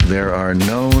there are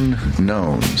known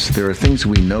knowns. There are things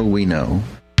we know we know.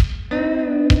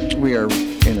 We are,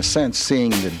 in a sense,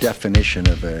 seeing the definition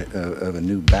of a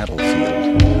new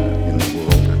battlefield in the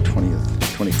world, a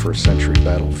 21st century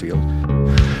battlefield.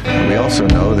 We also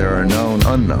know there are known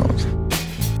unknowns.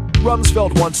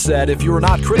 Rumsfeld once said, if you are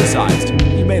not criticized,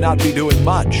 you may not be doing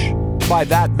much. By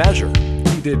that measure,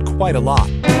 he did quite a lot.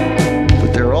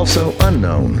 But there are also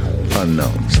unknown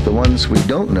unknowns, the ones we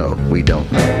don't know we don't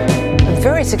know. A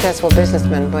very successful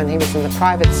businessman when he was in the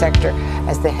private sector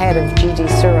as the head of G.D.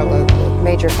 Searle, a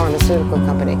major pharmaceutical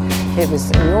company. He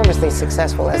was enormously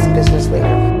successful as a business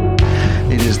leader.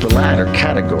 It is the latter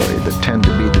category that tend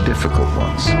to be the difficult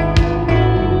ones.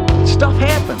 Stuff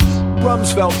happens.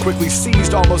 Rumsfeld quickly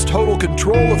seized almost total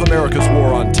control of America's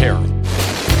war on terror,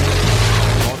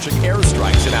 launching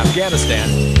airstrikes in Afghanistan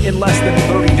in less than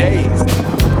 30 days.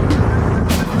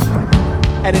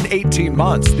 And in 18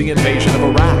 months, the invasion of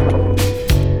Iraq.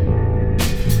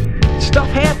 Stuff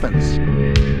happens.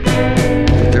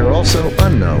 But there are also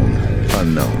unknown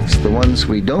unknowns, the ones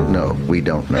we don't know we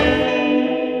don't know.